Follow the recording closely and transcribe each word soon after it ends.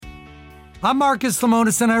I'm Marcus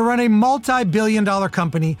Lemonis, and I run a multi-billion-dollar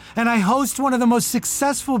company, and I host one of the most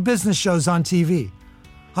successful business shows on TV.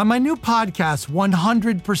 On my new podcast,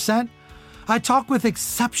 100%, I talk with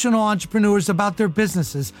exceptional entrepreneurs about their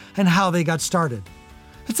businesses and how they got started.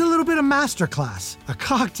 It's a little bit of masterclass, a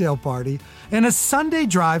cocktail party, and a Sunday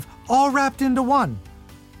drive all wrapped into one.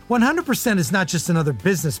 100% is not just another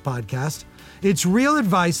business podcast. It's real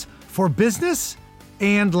advice for business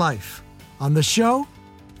and life. On the show,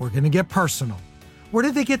 we're going to get personal. Where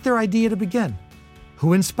did they get their idea to begin?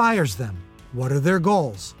 Who inspires them? What are their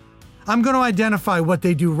goals? I'm going to identify what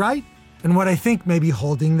they do right and what I think may be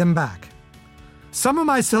holding them back. Some of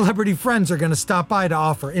my celebrity friends are going to stop by to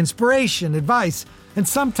offer inspiration, advice, and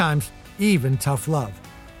sometimes even tough love.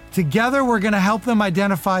 Together, we're going to help them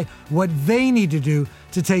identify what they need to do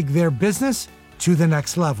to take their business to the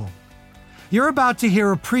next level. You're about to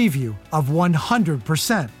hear a preview of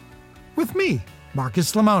 100% with me,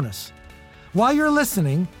 Marcus Lemonis. While you're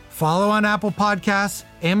listening, follow on Apple Podcasts,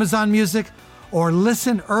 Amazon Music, or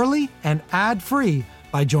listen early and ad-free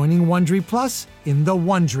by joining Wondery Plus in the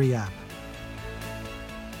Wondery app.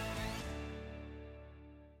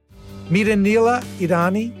 Meet Anila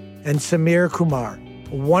Irani and Samir Kumar,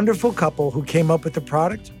 a wonderful couple who came up with a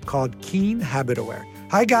product called Keen Habit Aware.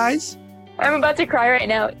 Hi, guys. I'm about to cry right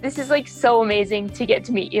now. This is so amazing to get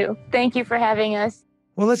to meet you. Thank you for having us.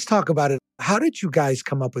 Well, let's talk about it. How did you guys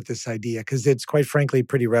come up with this idea? Because it's quite frankly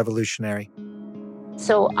pretty revolutionary.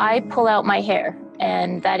 So I pull out my hair,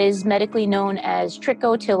 and that is medically known as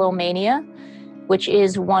trichotillomania, which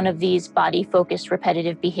is one of these body-focused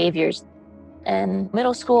repetitive behaviors. And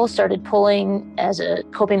middle school started pulling as a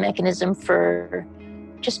coping mechanism for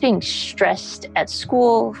just being stressed at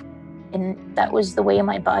school. And that was the way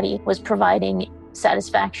my body was providing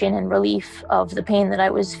satisfaction and relief of the pain that I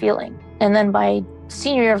was feeling. And then by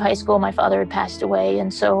senior year of high school, my father had passed away.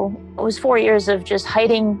 And so it was 4 years of just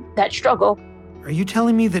hiding that struggle. Are you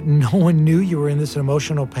telling me that no one knew you were in this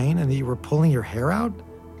emotional pain and that you were pulling your hair out?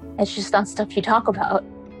 It's just not stuff you talk about.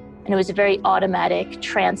 And it was a very automatic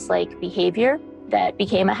trance-like behavior that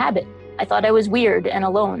became a habit. I thought I was weird and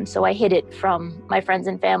alone, so I hid it from my friends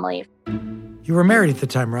and family. You were married at the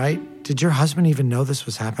time, right? Did your husband even know this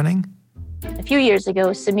was happening? A few years ago,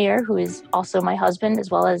 Samir, who is also my husband as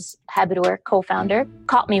well as Habit Aware co-founder,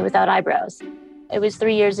 caught me without eyebrows. It was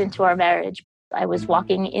 3 years into our marriage. I was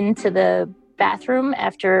walking into the bathroom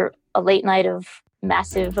after a late night of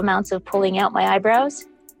massive amounts of pulling out my eyebrows.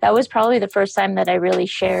 That was probably the first time that I really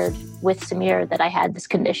shared with Samir that I had this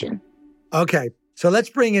condition. Okay, so let's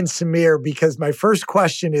bring in Samir, because my first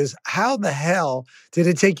question is, how the hell did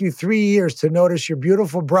it take you 3 years to notice your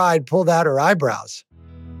beautiful bride pulled out her eyebrows?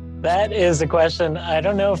 That is a question I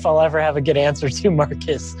don't know if I'll ever have a good answer to,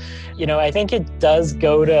 Marcus. I think it does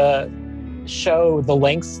go to show the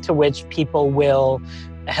lengths to which people will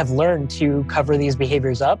have learned to cover these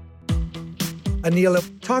behaviors up. Anila,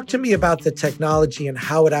 talk to me about the technology and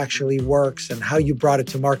how it actually works and how you brought it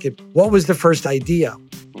to market. What was the first idea?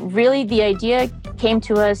 Really, the idea came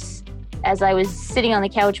to us as I was sitting on the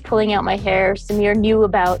couch pulling out my hair. Samir knew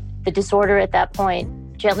about the disorder at that point,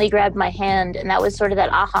 gently grabbed my hand, and that was sort of that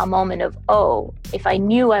aha moment of, oh, if I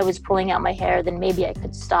knew I was pulling out my hair, then maybe I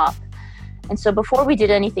could stop. And so before we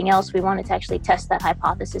did anything else, we wanted to actually test that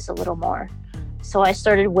hypothesis a little more. So I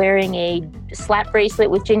started wearing a slap bracelet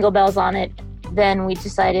with jingle bells on it. Then we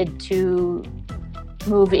decided to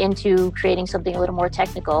move into creating something a little more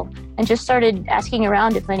technical and just started asking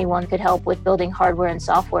around if anyone could help with building hardware and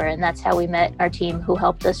software. And that's how we met our team who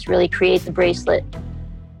helped us really create the bracelet.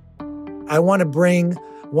 I want to bring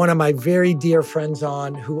one of my very dear friends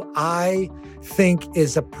on who I think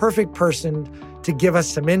is a perfect person to give us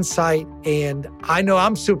some insight. And I know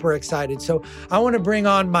I'm super excited. So I want to bring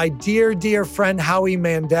on my dear, dear friend, Howie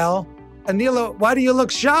Mandel. Anila, why do you look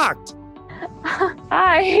shocked?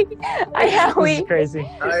 Hi. Hi, Howie. This is crazy.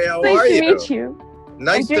 Hi, how nice are to you? meet you.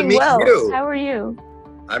 Nice I'm to doing meet well. you. How are you?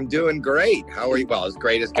 I'm doing great. How are you? Well, as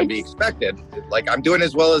great as can be expected. I'm doing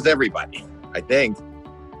as well as everybody, I think.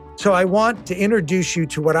 So I want to introduce you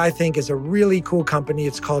to what I think is a really cool company.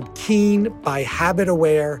 It's called Keen by Habit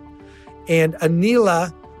Aware. And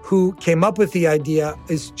Anila, who came up with the idea,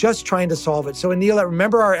 is just trying to solve it. So Anila,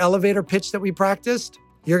 remember our elevator pitch that we practiced?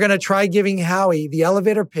 You're going to try giving Howie the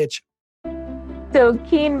elevator pitch. So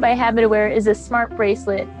Keen by Habit Aware is a smart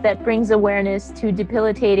bracelet that brings awareness to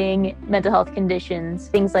debilitating mental health conditions,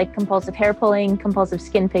 things like compulsive hair pulling, compulsive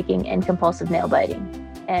skin picking, and compulsive nail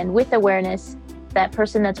biting. And with awareness, that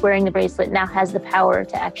person that's wearing the bracelet now has the power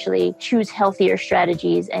to actually choose healthier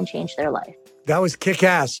strategies and change their life. That was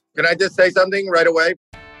kick-ass. Can I just say something right away?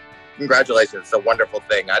 Congratulations. It's a wonderful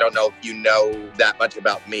thing. I don't know if you know that much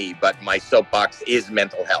about me, but my soapbox is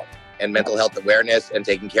mental health and mental health awareness and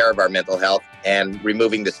taking care of our mental health and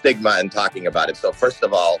removing the stigma and talking about it. So first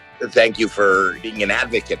of all, thank you for being an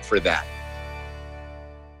advocate for that.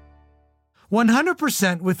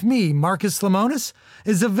 100% with me, Marcus Lemonis,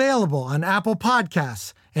 is available on Apple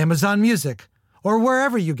Podcasts, Amazon Music, or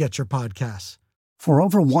wherever you get your podcasts. For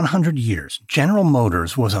over 100 years, General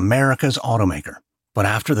Motors was America's automaker. But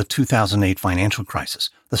after the 2008 financial crisis,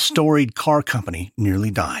 the storied car company nearly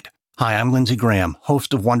died. Hi, I'm Lindsey Graham,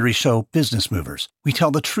 host of Wondery show Business Movers. We tell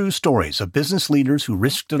the true stories of business leaders who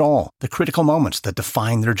risked it all, the critical moments that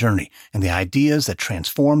define their journey, and the ideas that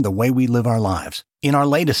transform the way we live our lives. In our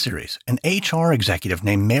latest series, an HR executive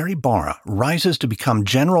named Mary Barra rises to become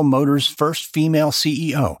General Motors' first female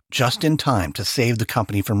CEO, just in time to save the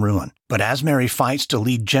company from ruin. But as Mary fights to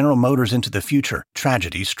lead General Motors into the future,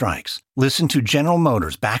 tragedy strikes. Listen to General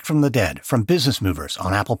Motors Back from the Dead from Business Movers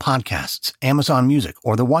on Apple Podcasts, Amazon Music,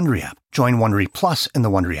 or the Wondery app. Join Wondery Plus in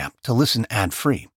the Wondery app to listen ad-free.